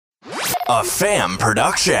A FAM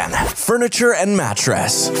production. Furniture and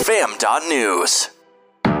mattress. FAM.news.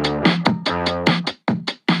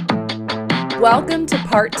 Welcome to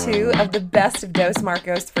part 2 of the Best of Dos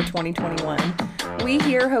Marcos for 2021. We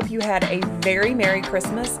here hope you had a very Merry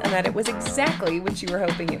Christmas and that it was exactly what you were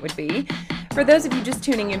hoping it would be. For those of you just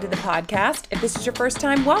tuning into the podcast, if this is your first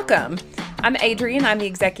time, welcome. I'm Adrienne. I'm the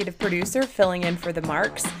executive producer filling in for the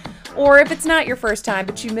Marks. Or if it's not your first time,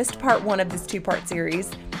 but you missed part 1 of this 2-part series,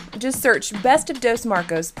 just search Best of Dos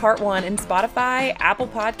Marcos Part 1 in Spotify, Apple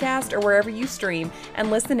Podcast, or wherever you stream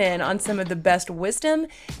and listen in on some of the best wisdom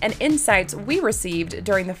and insights we received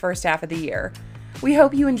during the first half of the year. We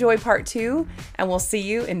hope you enjoy Part 2, and we'll see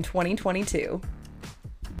you in 2022.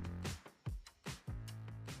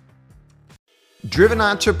 Driven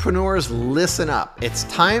entrepreneurs, listen up. It's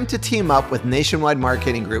time to team up with Nationwide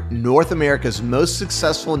Marketing Group, North America's most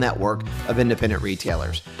successful network of independent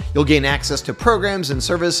retailers. You'll gain access to programs and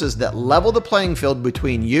services that level the playing field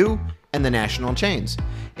between you and the national chains.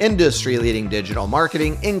 Industry-leading digital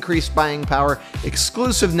marketing, increased buying power,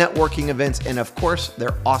 exclusive networking events, and of course,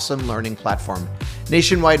 their awesome learning platform.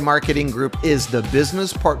 Nationwide Marketing Group is the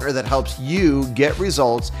business partner that helps you get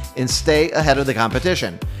results and stay ahead of the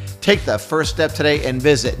competition. Take the first step today and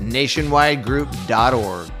visit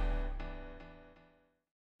nationwidegroup.org.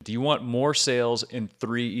 Do you want more sales in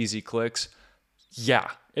 3 easy clicks? Yeah,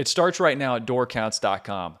 it starts right now at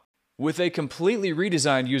doorcounts.com. With a completely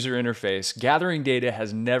redesigned user interface, gathering data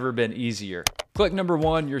has never been easier. Click number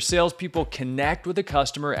 1, your salespeople connect with the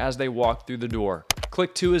customer as they walk through the door.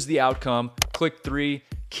 Click 2 is the outcome. Click 3,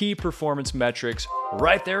 key performance metrics,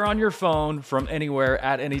 right there on your phone from anywhere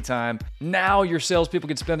at any time. Now your salespeople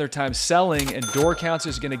can spend their time selling, and DoorCounts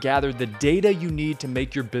is going to gather the data you need to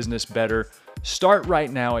make your business better. Start right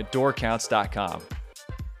now at doorcounts.com.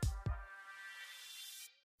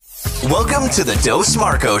 Welcome to the Dos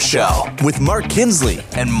Marcos Show with Mark Kinsley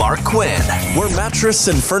and Mark Quinn, where mattress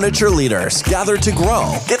and furniture leaders gather to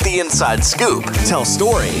grow, get the inside scoop, tell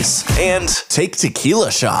stories, and take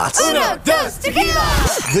tequila shots. Uno, dos, tequila!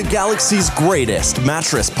 The galaxy's greatest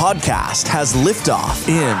mattress podcast has liftoff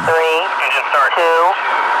in 3, 2,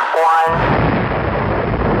 1.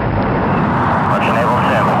 Let's enable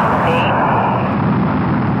 7, 8.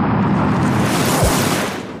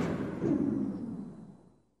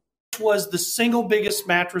 Was the single biggest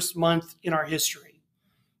mattress month in our history,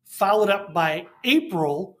 followed up by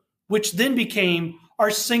April, which then became our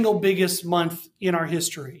single biggest month in our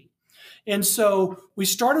history. And so we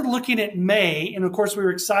started looking at May, and of course we were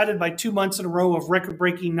excited by 2 months in a row of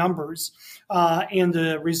record-breaking numbers and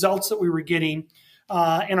the results that we were getting,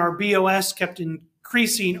 and our BOS kept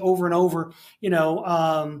increasing over and over.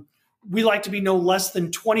 We like to be no less than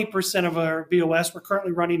 20% of our BOS. We're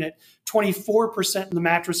currently running at 24% in the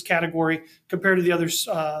mattress category compared to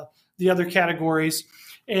the other categories.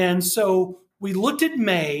 And so we looked at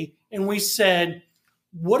May and we said,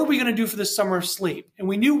 what are we going to do for the summer of sleep? And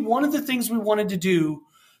we knew one of the things we wanted to do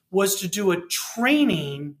was to do a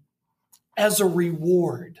training as a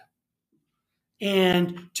reward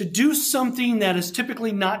and to do something that is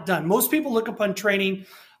typically not done. Most people look upon training,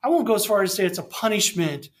 I won't go as far as to say it's a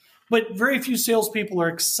punishment, but very few salespeople are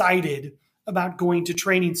excited about going to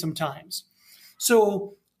training sometimes.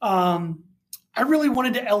 So I really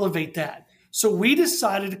wanted to elevate that. So we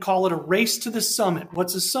decided to call it a race to the summit.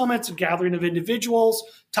 What's a summit? It's a gathering of individuals,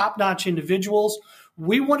 top-notch individuals.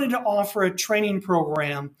 We wanted to offer a training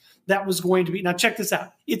program that was going to be, now check this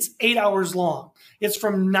out, it's 8 hours long. It's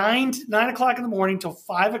from 9 o'clock in the morning till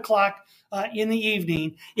 5 o'clock in the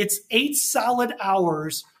evening. It's 8 solid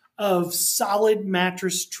hours of solid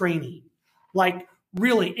mattress training, like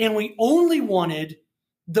really. And we only wanted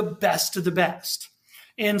the best of the best.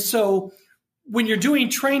 And so when you're doing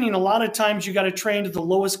training, a lot of times you got to train to the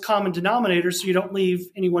lowest common denominator so you don't leave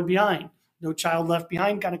anyone behind. No child left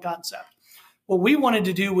behind kind of concept. What we wanted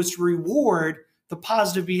to do was to reward the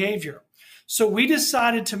positive behavior. So we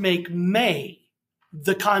decided to make May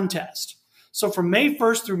the contest. So from May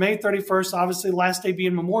 1st through May 31st, obviously last day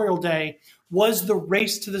being Memorial Day, was the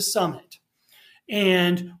race to the summit.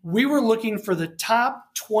 And we were looking for the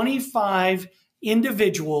top 25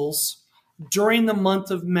 individuals during the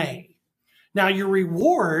month of May. Now, your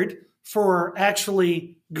reward for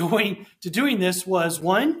actually going to doing this was,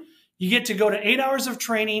 1, you get to go to 8 hours of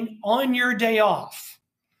training on your day off.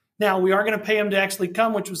 Now, we are going to pay them to actually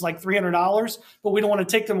come, which was like $300, but we don't want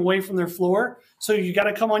to take them away from their floor. So you got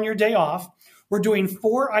to come on your day off. We're doing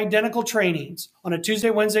 4 identical trainings on a Tuesday,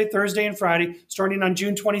 Wednesday, Thursday, and Friday, starting on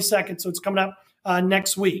June 22nd. So it's coming up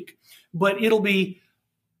next week. But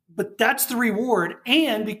that's the reward.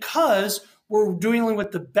 And because we're dealing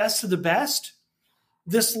with the best of the best,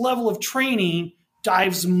 this level of training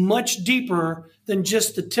dives much deeper than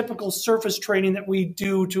just the typical surface training that we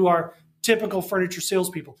do to our typical furniture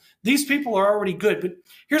salespeople. These people are already good, but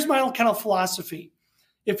here's my own kind of philosophy.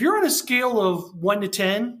 If you're on a scale of 1 to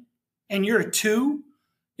 10 and you're a 2,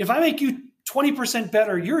 if I make you 20%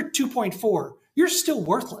 better, you're a 2.4. You're still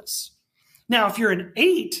worthless. Now, if you're an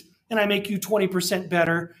 8 and I make you 20%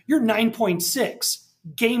 better, you're 9.6.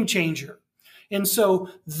 Game changer. And so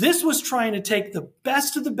this was trying to take the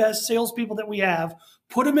best of the best salespeople that we have,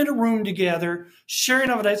 put them in a room together, sharing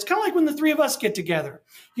of it. It's kind of like when the three of us get together,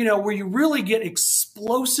 where you really get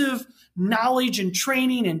explosive knowledge and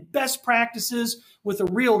training and best practices with a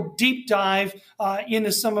real deep dive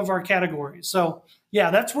into some of our categories. So yeah,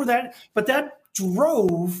 that's where that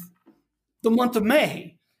drove the month of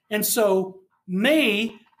May. And so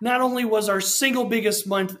May not only was our single biggest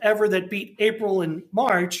month ever that beat April and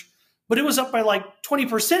March, but it was up by like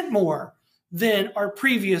 20% more than our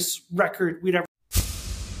previous record we'd ever.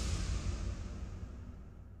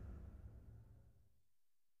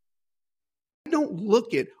 I don't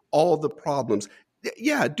look at all the problems.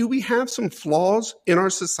 Yeah, do we have some flaws in our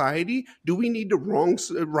society? Do we need to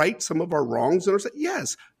right some of our wrongs in our society?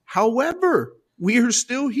 Yes. However, we are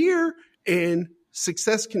still here and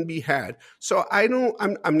success can be had. So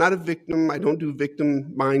I'm not a victim. I don't do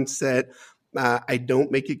victim mindset. I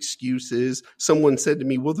don't make excuses. Someone said to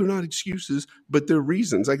me, well, they're not excuses, but they're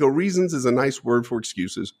reasons. I go, reasons is a nice word for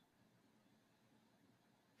excuses.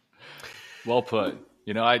 Well put.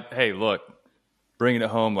 Hey, look, bringing it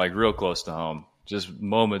home, like real close to home, just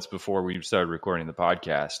moments before we started recording the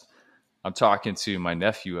podcast, I'm talking to my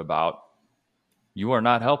nephew about, you are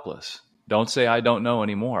not helpless. Don't say I don't know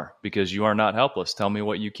anymore, because you are not helpless. Tell me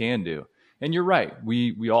what you can do. And you're right.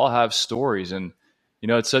 We all have stories, and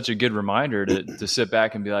it's such a good reminder to sit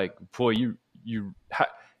back and be like, boy,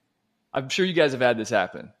 I'm sure you guys have had this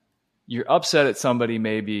happen. You're upset at somebody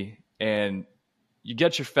maybe, and you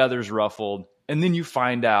get your feathers ruffled, and then you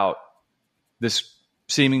find out this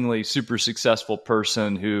seemingly super successful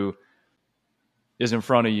person who is in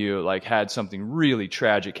front of you, like, had something really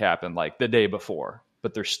tragic happen like the day before,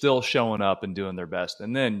 but they're still showing up and doing their best.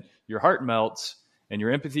 And then your heart melts and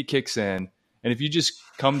your empathy kicks in. And if you just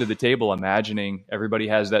come to the table imagining everybody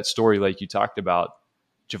has that story like you talked about,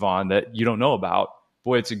 Javon, that you don't know about,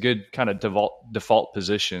 boy, it's a good kind of default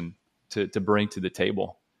position to bring to the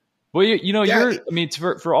table. Well,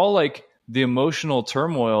 for all like the emotional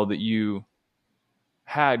turmoil that you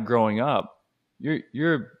had growing up,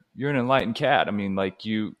 you're an enlightened cat. I mean, like,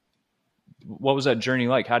 what was that journey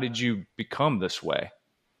like? How did you become this way?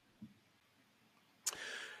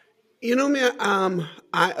 Man,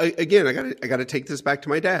 I got to take this back to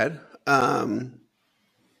my dad.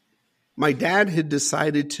 My dad had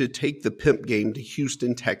decided to take the pimp game to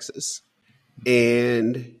Houston, Texas,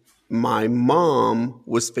 and my mom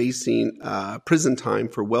was facing prison time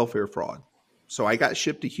for welfare fraud. So I got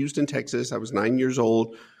shipped to Houston, Texas. I was 9 years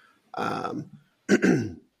old. And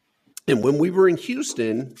when we were in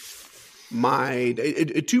Houston,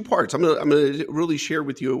 two parts. I'm gonna really share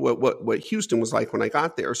with you what Houston was like when I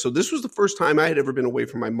got there. So this was the first time I had ever been away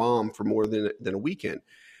from my mom for more than a weekend.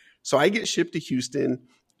 So I get shipped to Houston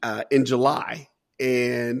in July,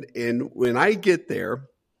 and when I get there,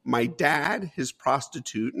 my dad, his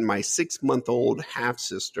prostitute, and my 6-month-old half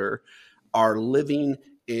sister are living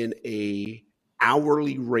in a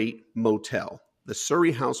hourly rate motel, the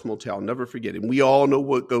Surrey House Motel. I'll never forget it. And we all know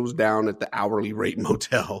what goes down at the hourly rate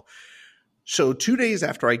motel. So 2 days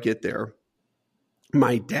after I get there,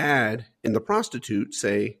 my dad and the prostitute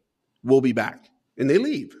say, we'll be back. And they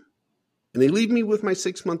leave. And they leave me with my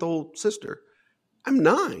 6-month-old sister. I'm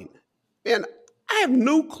 9. And I have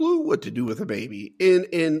no clue what to do with a baby.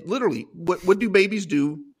 And literally, what do babies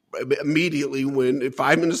do immediately when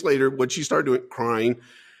 5 minutes later, what she started doing, crying.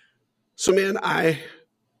 So, man, I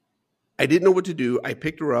didn't know what to do. I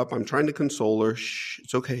picked her up. I'm trying to console her. Shh,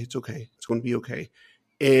 it's okay. It's okay. It's going to be okay.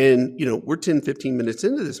 And, we're 10, 15 minutes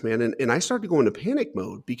into this, man. And I started to go into panic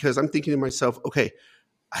mode because I'm thinking to myself, okay,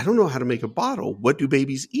 I don't know how to make a bottle. What do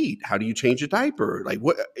babies eat? How do you change a diaper? Like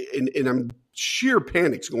what? And I'm sheer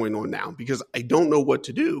panic's going on now because I don't know what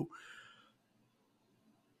to do.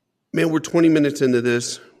 Man, we're 20 minutes into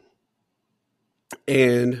this.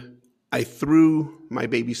 And I threw my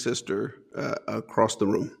baby sister across the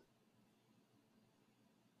room.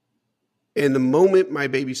 And the moment my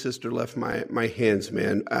baby sister left my hands,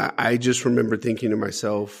 man, I just remember thinking to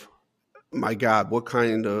myself, my God, what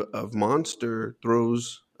kind of monster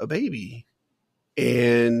throws a baby?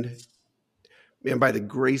 And man, by the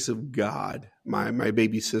grace of God, my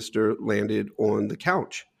baby sister landed on the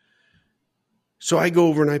couch. So I go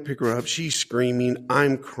over and I pick her up. She's screaming.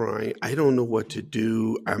 I'm crying. I don't know what to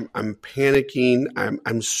do. I'm panicking.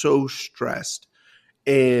 I'm so stressed.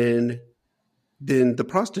 And then the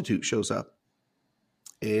prostitute shows up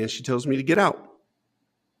and she tells me to get out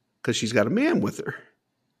because she's got a man with her.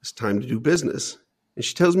 It's time to do business. And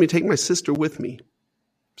she tells me to take my sister with me.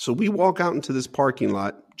 So we walk out into this parking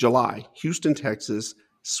lot, July, Houston, Texas,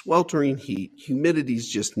 sweltering heat. Humidity's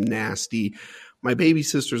just nasty. My baby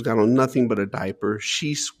sister's got on nothing but a diaper.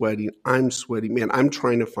 She's sweating. I'm sweating. Man, I'm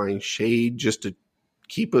trying to find shade just to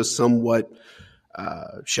keep us somewhat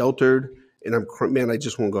sheltered. And I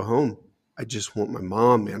just want to go home. I just want my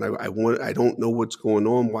mom, man. I don't know what's going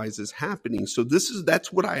on. Why is this happening? So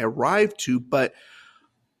that's what I arrived to. But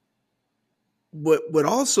what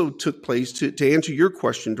also took place, to answer your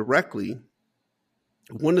question directly,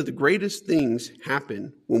 one of the greatest things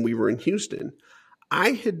happened when we were in Houston.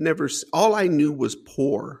 All I knew was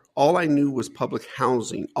poor. All I knew was public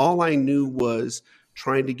housing. All I knew was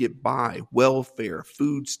trying to get by, welfare,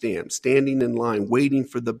 food stamps, standing in line, waiting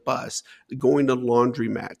for the bus, going to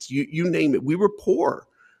laundromats, you name it. We were poor.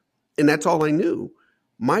 And that's all I knew.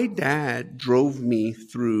 My dad drove me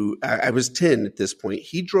through, I was 10 at this point.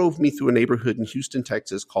 He drove me through a neighborhood in Houston,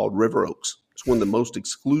 Texas called River Oaks. It's one of the most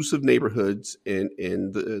exclusive neighborhoods in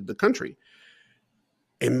the country.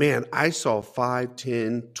 And man, I saw $5,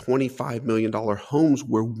 $10, $25 million homes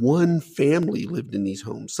where one family lived in these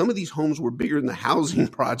homes. Some of these homes were bigger than the housing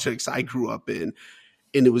projects I grew up in.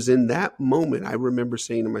 And it was in that moment I remember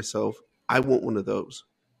saying to myself, I want one of those.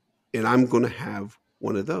 And I'm going to have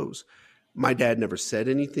one of those. My dad never said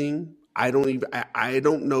anything. I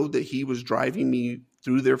don't know that he was driving me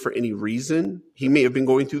through there for any reason. He may have been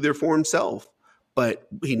going through there for himself. But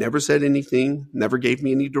he never said anything, never gave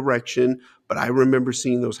me any direction. But I remember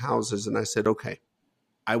seeing those houses and I said, okay,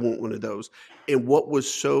 I want one of those. And what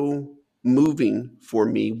was so moving for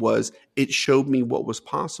me was it showed me what was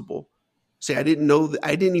possible. See, I didn't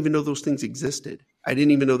even know those things existed. I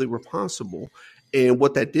didn't even know they were possible. And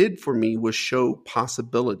what that did for me was show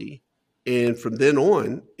possibility. And from then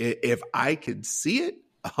on, if I could see it,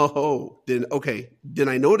 then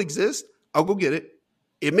I know it exists. I'll go get it.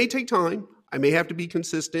 It may take time. I may have to be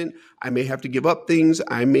consistent. I may have to give up things.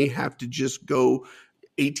 I may have to just go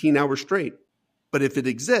 18 hours straight. But if it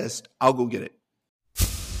exists, I'll go get it.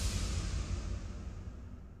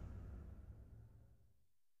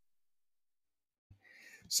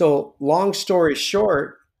 So long story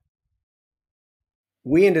short,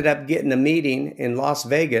 we ended up getting a meeting in Las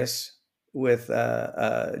Vegas with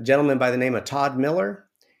a gentleman by the name of Todd Miller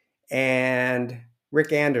and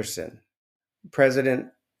Rick Anderson, president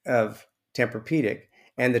of Tempur-Pedic.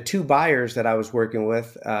 And the two buyers that I was working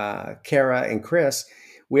with, Kara and Chris,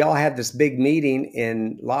 we all had this big meeting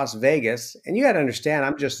in Las Vegas. And you got to understand,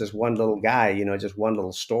 I'm just this one little guy, just one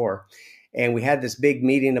little store. And we had this big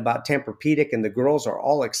meeting about Tempur-Pedic, and the girls are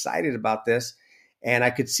all excited about this. And I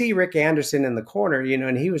could see Rick Anderson in the corner,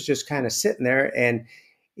 and he was just kind of sitting there and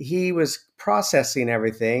he was processing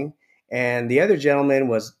everything. And the other gentleman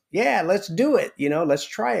was, yeah, let's do it. Let's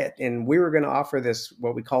try it. And we were going to offer this,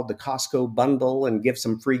 what we called the Costco bundle, and give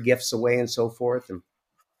some free gifts away and so forth. And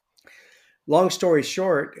long story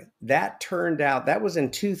short, that turned out, that was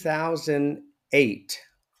in 2008.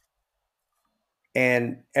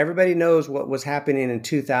 And everybody knows what was happening in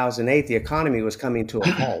 2008. The economy was coming to a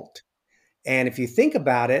halt. And if you think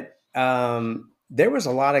about it, there was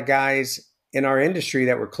a lot of guys in our industry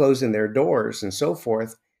that were closing their doors and so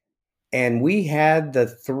forth. And we had the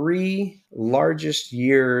 3 largest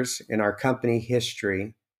years in our company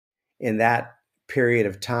history in that period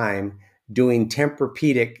of time doing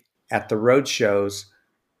Tempur-Pedic at the road shows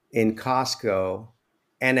in Costco.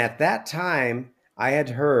 And at that time, I had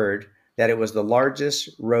heard that it was the largest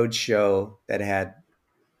road show that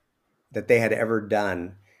they had ever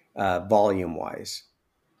done volume-wise.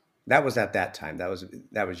 That was at that time.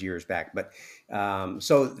 That was years back. But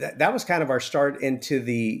so that was kind of our start into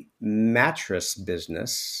the mattress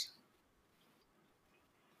business.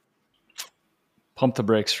 Pump the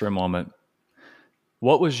brakes for a moment.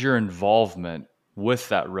 What was your involvement with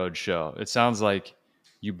that road show? It sounds like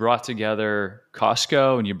you brought together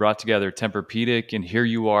Costco and you brought together Tempur-Pedic, and here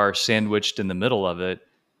you are sandwiched in the middle of it,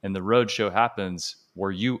 and the road show happens.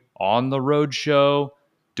 Were you on the road show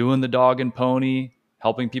doing the dog and pony,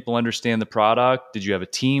 helping people understand the product? Did you have a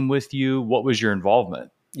team with you? What was your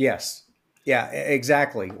involvement? Yes. Yeah,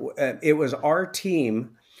 exactly. It was our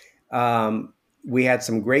team. We had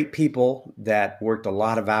some great people that worked a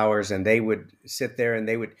lot of hours, and they would sit there and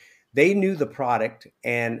they knew the product.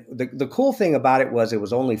 And the cool thing about it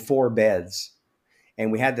was only 4 beds,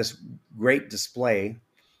 and we had this great display.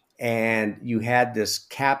 And you had this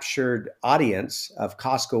captured audience of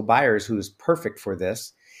Costco buyers who was perfect for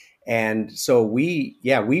this. And so we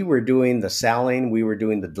were doing the selling, we were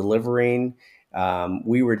doing the delivering,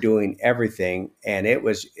 we were doing everything, and it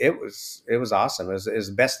was awesome. It was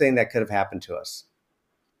the best thing that could have happened to us.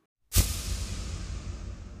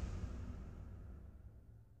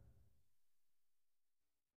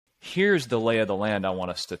 Here's the lay of the land I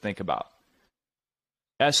want us to think about.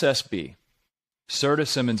 SSB, Serta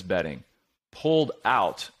Simmons Betting, pulled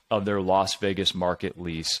out of their Las Vegas market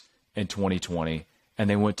lease in 2020, and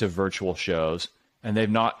they went to virtual shows, and they've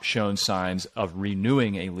not shown signs of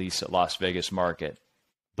renewing a lease at Las Vegas market.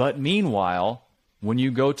 But meanwhile, when you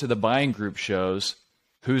go to the buying group shows,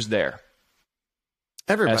 who's there?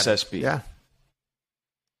 Everybody. SSB. Yeah.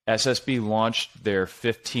 SSB launched their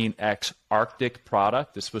 15X Arctic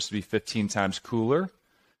product. It's supposed to be 15 times cooler.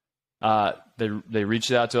 They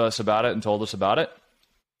reached out to us about it and told us about it.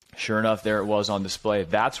 Sure enough, there it was on display.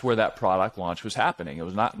 That's where that product launch was happening. It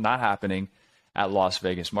was not happening at Las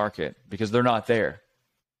Vegas market because they're not there.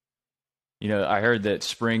 You know, I heard that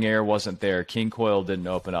Spring Air wasn't there. King Coil didn't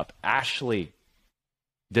open up. Ashley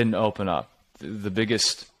didn't open up. The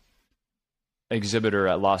biggest exhibitor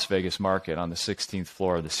at Las Vegas market on the 16th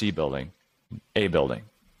floor of the C building, A building,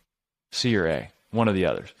 C or A, one of the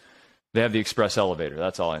others. They have the express elevator.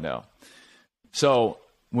 That's all I know. So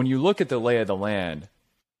when you look at the lay of the land,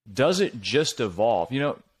 does it just evolve? You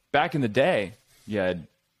know, back in the day, you had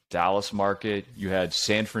Dallas market, you had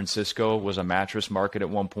San Francisco was a mattress market at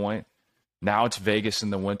one point. Now it's Vegas in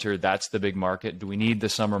the winter. That's the big market. Do we need the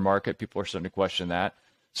summer market? People are starting to question that.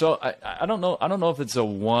 So I don't know. I don't know if it's a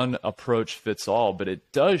one approach fits all, but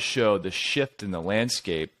it does show the shift in the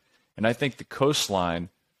landscape. And I think the coastline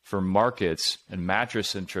for markets and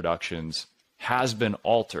mattress introductions has been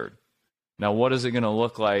altered. Now, what is it going to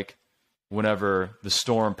look like whenever the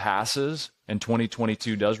storm passes and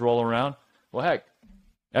 2022 does roll around? Well, heck,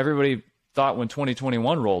 everybody thought when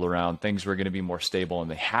 2021 rolled around, things were going to be more stable, and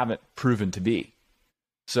they haven't proven to be.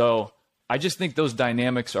 So I just think those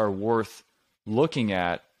dynamics are worth looking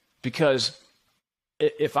at, because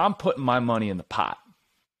if I'm putting my money in the pot,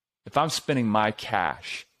 if I'm spending my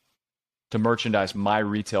cash to merchandise my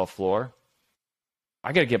retail floor,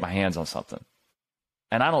 I got to get my hands on something.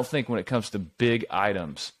 And I don't think when it comes to big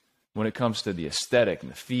items, when it comes to the aesthetic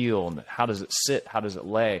and the feel and how does it sit, how does it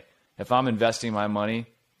lay, if I'm investing my money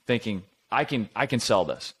thinking I can sell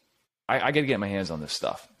this, I got to get my hands on this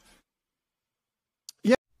stuff.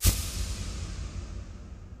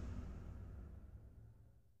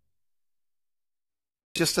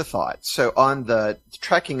 Just a thought. So on the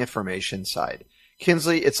tracking information side,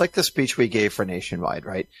 Kinsley, it's like the speech we gave for Nationwide,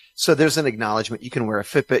 right? So there's an acknowledgement. You can wear a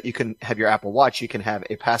Fitbit, you can have your Apple Watch, you can have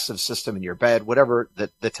a passive system in your bed, whatever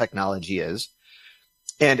the technology is.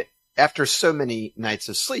 And after so many nights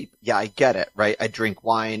of sleep, yeah, I get it, right? I drink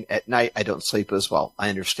wine at night. I don't sleep as well. I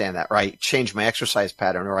understand that, right? Change my exercise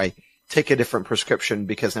pattern, or I take a different prescription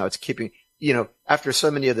because now it's keeping, after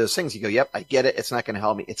so many of those things, you go, yep, I get it. It's not going to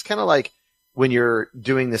help me. It's kind of like when you're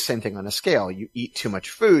doing the same thing on a scale. You eat too much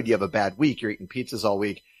food, you have a bad week, you're eating pizzas all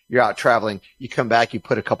week, you're out traveling, you come back, you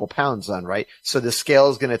put a couple pounds on, right? So the scale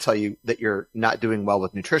is going to tell you that you're not doing well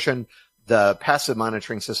with nutrition. The passive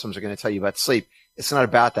monitoring systems are going to tell you about sleep. It's not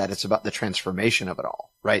about that. It's about the transformation of it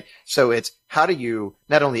all, right? So it's how do you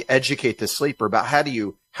not only educate the sleeper, but how do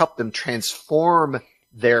you help them transform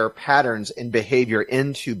their patterns and behavior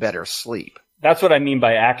into better sleep? That's what I mean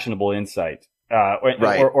by actionable insight.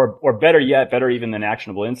 Right. Or better yet, better even than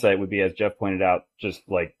actionable insight would be, as Jeff pointed out, just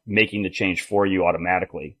like making the change for you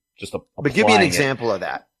automatically. But give me an example of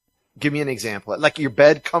that. Give me an example. Like your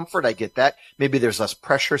bed comfort, I get that. Maybe there's less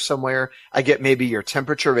pressure somewhere. I get maybe your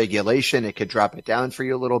temperature regulation. It could drop it down for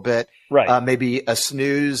you a little bit. Right. Maybe a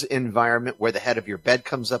snooze environment where the head of your bed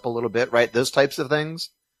comes up a little bit, right? Those types of things.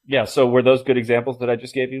 Yeah. So were those good examples that I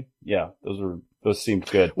just gave you? Yeah. Those seemed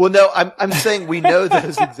good. Well, no, I'm saying we know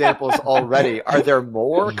those examples already. Are there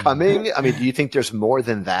more coming? I mean, do you think there's more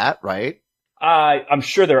than that, right? I'm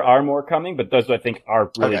sure there are more coming, but those I think are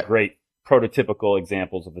really great prototypical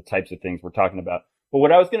examples of the types of things we're talking about. But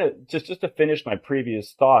what I was going to just to finish my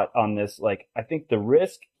previous thought on this, like, I think the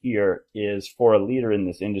risk here is for a leader in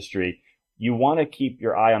this industry, you want to keep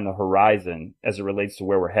your eye on the horizon as it relates to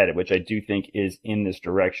where we're headed, which I do think is in this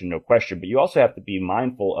direction, no question. But you also have to be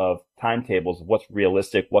mindful of timetables, of what's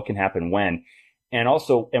realistic, what can happen when, and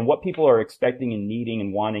what people are expecting and needing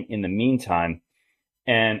and wanting in the meantime.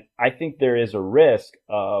 And I think there is a risk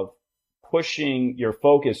of pushing your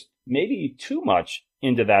focus maybe too much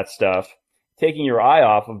into that stuff, taking your eye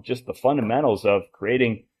off of just the fundamentals of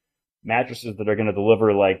creating mattresses that are going to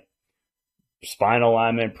deliver like spinal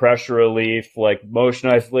alignment, pressure relief, like motion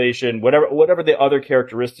isolation, whatever the other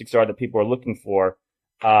characteristics are that people are looking for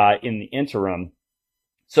in the interim.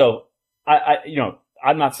 So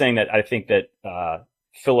I'm not saying that I think that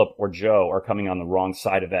Philip or Joe are coming on the wrong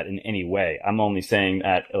side of that in any way. I'm only saying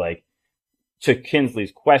that, like, to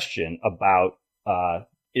Kinsley's question about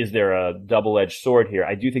is there a double-edged sword here?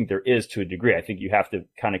 I do think there is, to a degree. I think you have to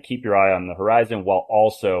kind of keep your eye on the horizon while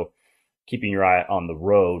also keeping your eye on the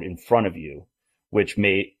road in front of you, which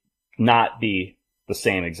may not be the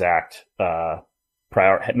same exact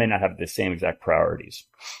may not have the same exact priorities.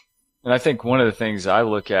 And I think one of the things I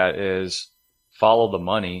look at is follow the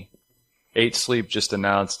money. 8 Sleep just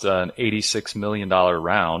announced an $86 million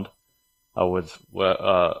round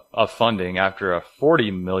of funding after a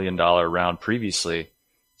 $40 million round previously.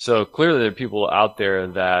 So clearly there are people out there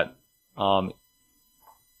that,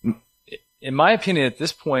 in my opinion, at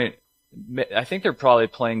this point, I think they're probably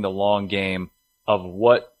playing the long game of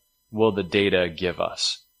what will the data give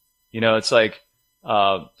us. It's like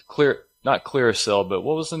not Clearasil, but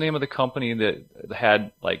what was the name of the company that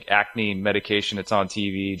had like acne medication? It's on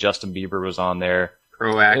TV. Justin Bieber was on there.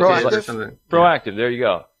 Proactive. Proactive. There you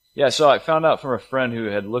go. Yeah. So I found out from a friend who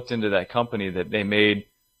had looked into that company that they made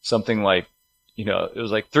something like, it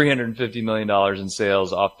was like $350 million in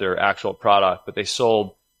sales off their actual product, but they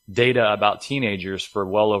sold data about teenagers for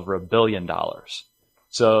well over $1 billion.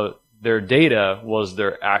 So their data was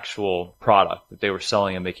their actual product that they were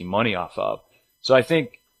selling and making money off of. So I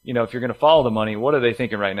think, if you're going to follow the money, what are they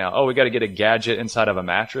thinking right now? Oh, we got to get a gadget inside of a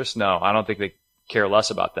mattress? No, I don't think they care less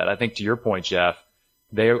about that. I think, to your point, Jeff,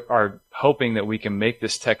 they are hoping that we can make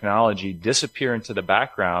this technology disappear into the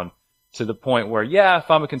background to the point where,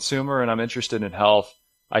 if I'm a consumer and I'm interested in health,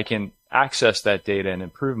 I can access that data and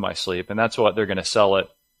improve my sleep. And that's what they're going to sell it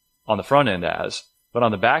on the front end as. But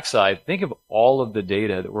on the backside, think of all of the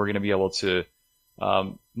data that we're going to be able to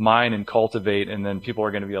mine and cultivate, and then people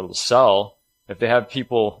are going to be able to sell. If they have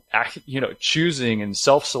people, choosing and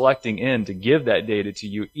self-selecting in to give that data to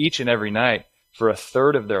you each and every night for a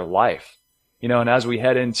third of their life, and as we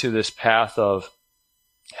head into this path of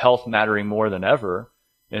health mattering more than ever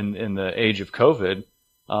in the age of COVID,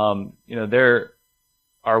 there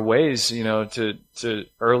are ways, to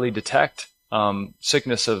early detect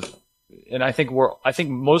sickness and I think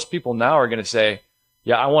most people now are going to say,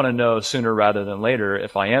 I want to know sooner rather than later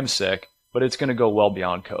if I am sick, but it's going to go well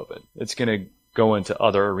beyond COVID. It's going to go into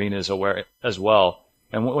other arenas as well.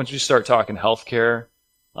 And once you start talking healthcare,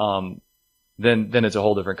 then it's a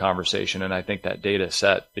whole different conversation. And I think that data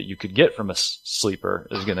set that you could get from a sleeper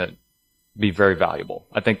is going to be very valuable.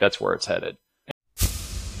 I think that's where it's headed.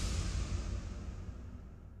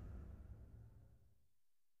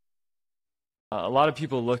 A lot of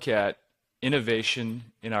people look at innovation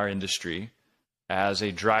in our industry as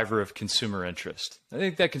a driver of consumer interest. I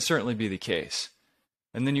think that can certainly be the case.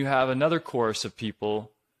 And then you have another chorus of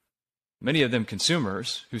people, many of them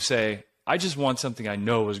consumers, who say, I just want something I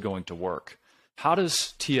know is going to work. How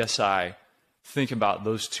does TSI think about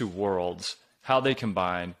those two worlds, how they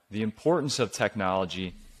combine, the importance of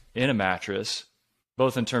technology in a mattress,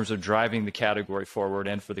 both in terms of driving the category forward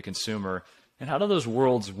and for the consumer, and how do those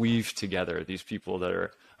worlds weave together, these people that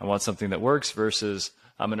are, I want something that works versus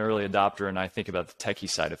I'm an early adopter and I think about the techie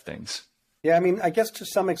side of things? Yeah, I mean, I guess to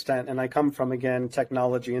some extent, and I come from, again,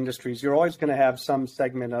 technology industries, you're always going to have some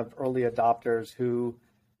segment of early adopters who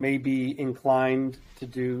may be inclined to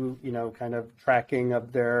do, kind of tracking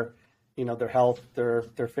of their, their health, their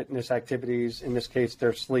fitness activities, in this case,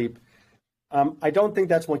 their sleep. I don't think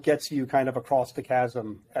that's what gets you kind of across the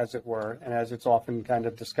chasm, as it were, and as it's often kind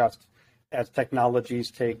of discussed as technologies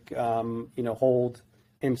take, hold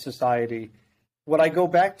in society. What I go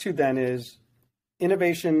back to then is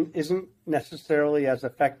innovation isn't necessarily as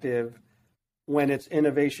effective when it's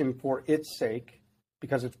innovation for its sake,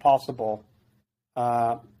 because it's possible,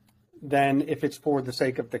 than if it's for the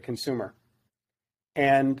sake of the consumer.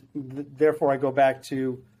 And therefore, I go back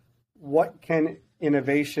to what can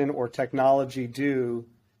innovation or technology do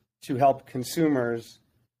to help consumers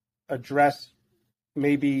address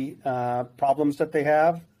maybe problems that they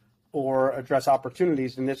have, or address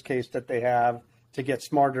opportunities, in this case, that they have to get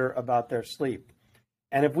smarter about their sleep.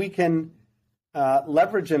 And if we can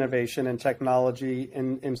leverage innovation and technology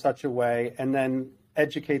in such a way, and then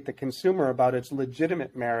educate the consumer about its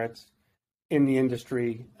legitimate merits in the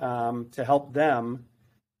industry to help them,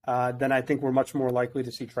 then I think we're much more likely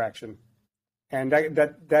to see traction. And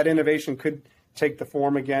that innovation could take the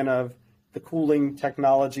form, again, of the cooling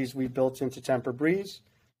technologies we built into TEMPUR-Breeze,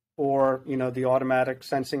 or the automatic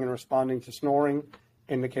sensing and responding to snoring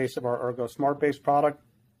in the case of our Ergo Smart Base product.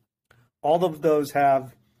 All of those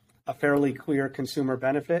have a fairly clear consumer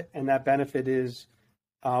benefit, and that benefit is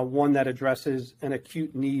one that addresses an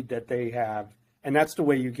acute need that they have. And that's the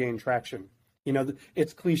way you gain traction. You know,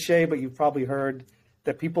 it's cliche, but you've probably heard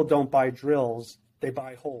that people don't buy drills, they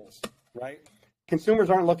buy holes, right? Consumers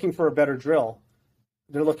aren't looking for a better drill.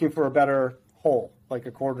 They're looking for a better hole, like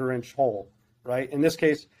a 1/4-inch hole, right? In this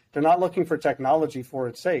case, they're not looking for technology for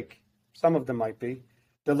its sake. Some of them might be.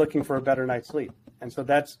 They're looking for a better night's sleep. And so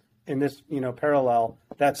that's, in this, parallel,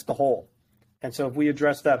 that's the hole. And so if we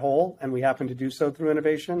address that hole, and we happen to do so through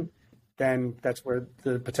innovation, then that's where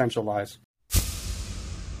the potential lies.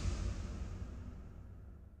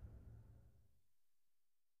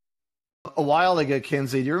 A while ago,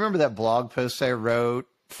 Kinsley, do you remember that blog post I wrote,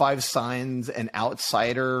 5 signs an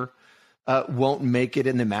outsider won't make it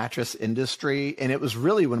in the mattress industry? And it was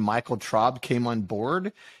really when Michael Traub came on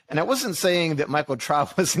board. And I wasn't saying that Michael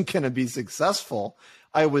Traub wasn't going to be successful.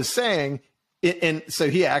 I was saying, and so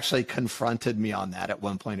he actually confronted me on that at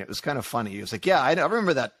one point. It was kind of funny. He was like, yeah, I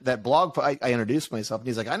remember that blog. I introduced myself, and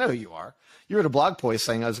he's like, I know who you are. You wrote a blog post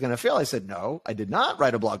saying I was going to fail. I said, no, I did not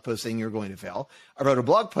write a blog post saying you're going to fail. I wrote a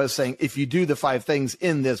blog post saying, if you do the 5 things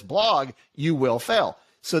in this blog, you will fail.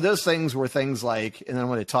 So those things were things like, and I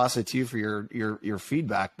want to toss it to you for your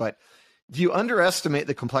feedback, but do you underestimate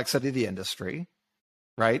the complexity of the industry?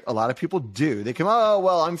 Right? A lot of people do. They come, oh,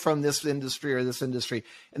 well, I'm from this industry or this industry,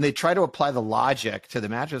 and they try to apply the logic to the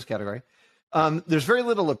mattress category. There's very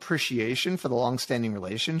little appreciation for the longstanding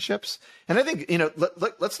relationships. And I think,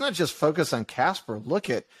 let's not just focus on Casper.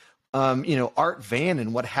 Look at, Art Van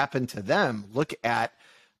and what happened to them. Look at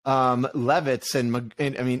Levitz and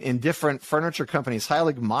in different furniture companies,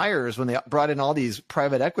 Heilig Myers, when they brought in all these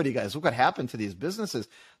private equity guys, look what happened to these businesses.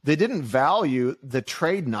 They didn't value the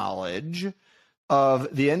trade knowledge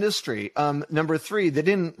of the industry. Number 3, they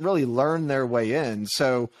didn't really learn their way in.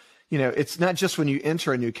 So, it's not just when you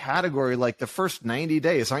enter a new category, like the first 90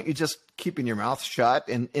 days, aren't you just keeping your mouth shut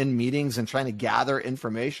in meetings and trying to gather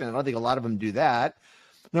information? I don't think a lot of them do that.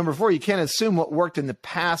 Number 4, you can't assume what worked in the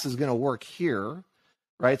past is going to work here,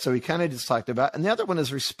 right? So we kind of just talked about. And the other one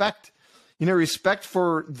is respect. Respect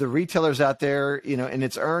for the retailers out there, and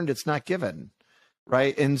it's earned, it's not given,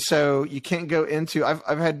 right? And so you can't go into, I've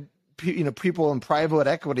had, people in private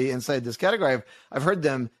equity inside this category, I've heard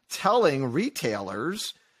them telling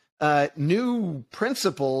retailers new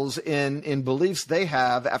principles in beliefs they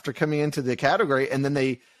have after coming into the category, and then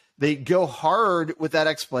they go hard with that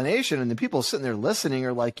explanation, and the people sitting there listening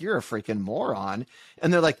are like, you're a freaking moron.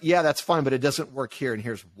 And they're like, yeah, that's fine, but it doesn't work here, and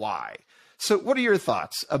here's why. So what are your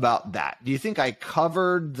thoughts about that? Do you think I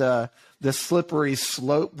covered the slippery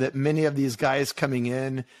slope that many of these guys coming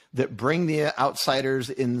in that bring the outsiders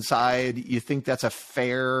inside? You think that's a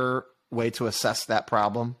fair way to assess that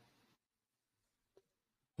problem?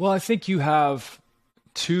 Well, I think you have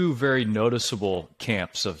 2 very noticeable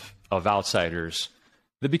camps of outsiders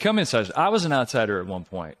that become insiders. I was an outsider at one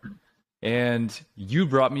point, and you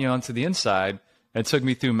brought me onto the inside and took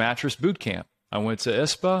me through Mattress Boot Camp. I went to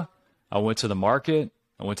ISPA, I went to the market,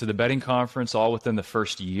 I went to the betting conference, all within the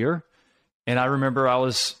first year. And I remember I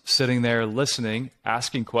was sitting there listening,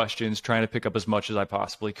 asking questions, trying to pick up as much as I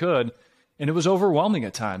possibly could. And it was overwhelming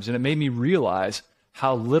at times. And it made me realize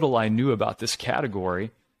how little I knew about this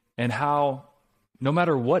category, and how no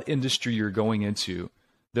matter what industry you're going into,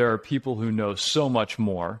 there are people who know so much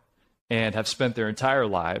more and have spent their entire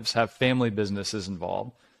lives, have family businesses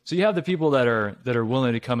involved. So you have the people that are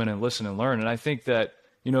willing to come in and listen and learn. And I think that,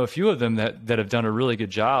 a few of them that have done a really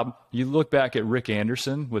good job. You look back at Rick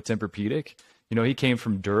Anderson with Tempur-Pedic. He came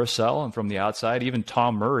from Duracell and from the outside. Even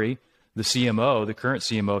Tom Murray, the CMO, the current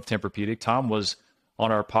CMO of Tempur-Pedic. Tom was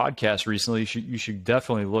on our podcast recently. You should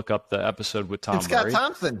definitely look up the episode with Tom Murray. Scott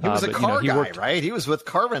Thompson. He was a car guy, right? He was with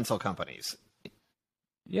car rental companies.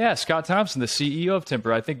 Yeah, Scott Thompson, the CEO of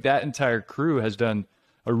Tempur. I think that entire crew has done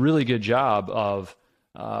a really good job of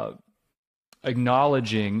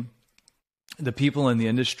acknowledging the people in the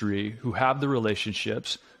industry who have the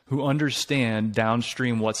relationships, who understand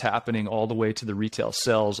downstream what's happening all the way to the retail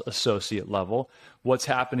sales associate level, what's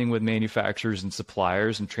happening with manufacturers and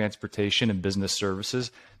suppliers and transportation and business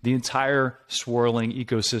services, the entire swirling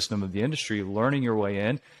ecosystem of the industry, learning your way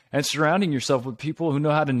in and surrounding yourself with people who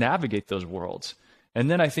know how to navigate those worlds.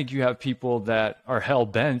 And then I think you have people that are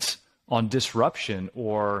hell-bent on disruption,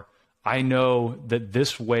 or I know that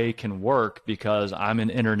this way can work because I'm an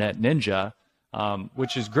internet ninja,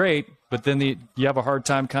 which is great, but then you have a hard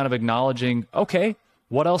time kind of acknowledging, okay,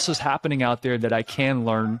 what else is happening out there that I can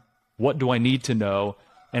learn? What do I need to know?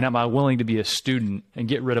 And am I willing to be a student and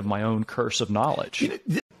get rid of my own curse of knowledge? You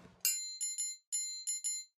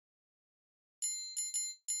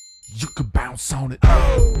could bounce bounce on it.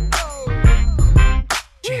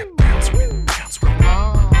 Yeah, bounce with it, bounce with it.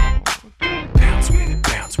 Bounce with it,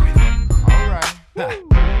 bounce with it. Alright.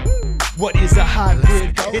 What is a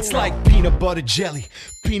hybrid? It's like peanut butter jelly,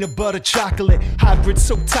 peanut butter chocolate. Hybrid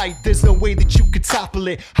so tight, there's no way that you could topple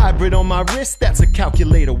it. Hybrid on my wrist, that's a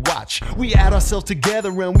calculator watch. We add ourselves together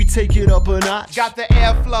and we take it up a notch. Got the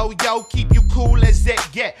airflow, yo, keep you cool as it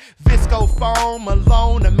get. Visco foam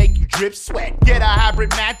alone to make you drip sweat. Get a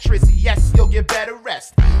hybrid mattress, yes, you'll get better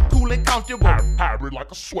rest. Cool and comfortable, hybrid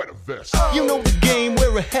like a sweater vest. You know the game,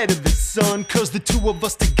 we're ahead of the sun. Cause the two of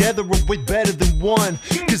us together are way better than one.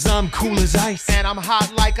 Cause I'm cool as ice and I'm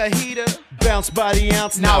hot like a heater. Bounce by the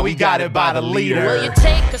ounce, now we got it by the liter. Well, you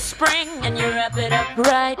take a spring and you wrap it up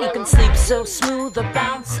right. You can sleep so smooth or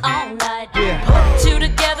bounce all night. Put two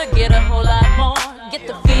together, get a whole lot more. Get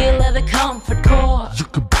the feel of the comfort core. You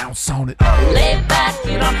can bounce on it. Lay back,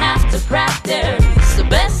 you don't have to practice. It's the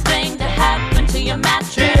best thing to happen to your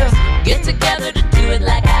mattress. Get together to do it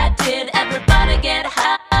like I did. Everybody get hybrid.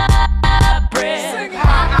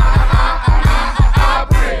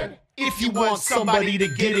 If you want somebody to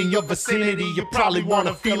get in your vicinity, you probably want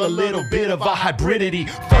to feel a little bit of a hybridity.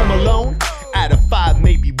 Foam alone, out of 5,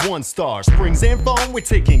 maybe 1 star. Springs and foam, we're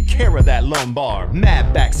taking care of that lumbar.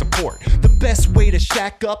 Mad back support, the best way to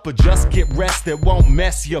shack up or just get rest that won't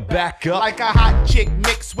mess your back up. Like a hot chick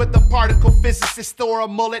mixed with a particle physicist or a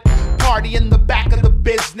mullet. Party in the back of the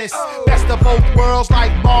business. Best of both worlds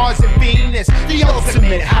like Mars and Venus. The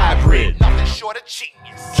ultimate hybrid. Nothing short of genius.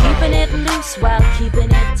 Keeping it loose while keeping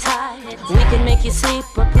it tight. We can make you sleep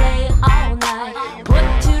or play all night. Put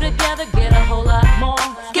two together, get a whole lot more.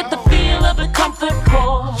 Get the feel of a comfort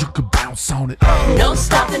core. You can bounce on it. No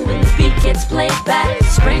stopping when the beat gets played back.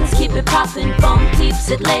 Springs keep it popping, foam keeps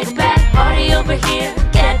it laid back. Party over here,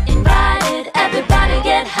 get invited. Everybody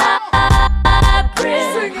get hybrid.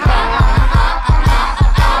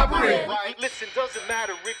 Listen, doesn't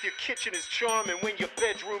matter if your kitchen is charming when your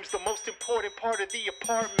bedroom's the most important part of the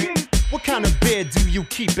apartment. What kind of bed do you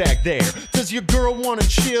keep back there? Does your girl wanna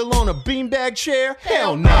chill on a beanbag chair?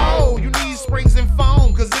 Hell no! You need springs and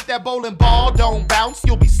foam, cause if that bowling ball don't bounce,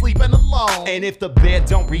 you'll be sleeping alone. And if the bed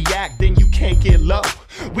don't react, then you can't get low.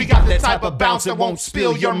 We got the type of bounce that won't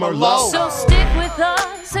spill your Merlot. So stick with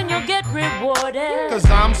us and you'll get rewarded. Cause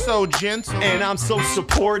I'm so gentle and I'm so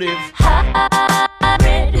supportive.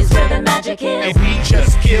 Hybrid is where the magic is. And we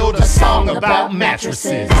just killed a song about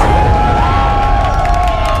mattresses.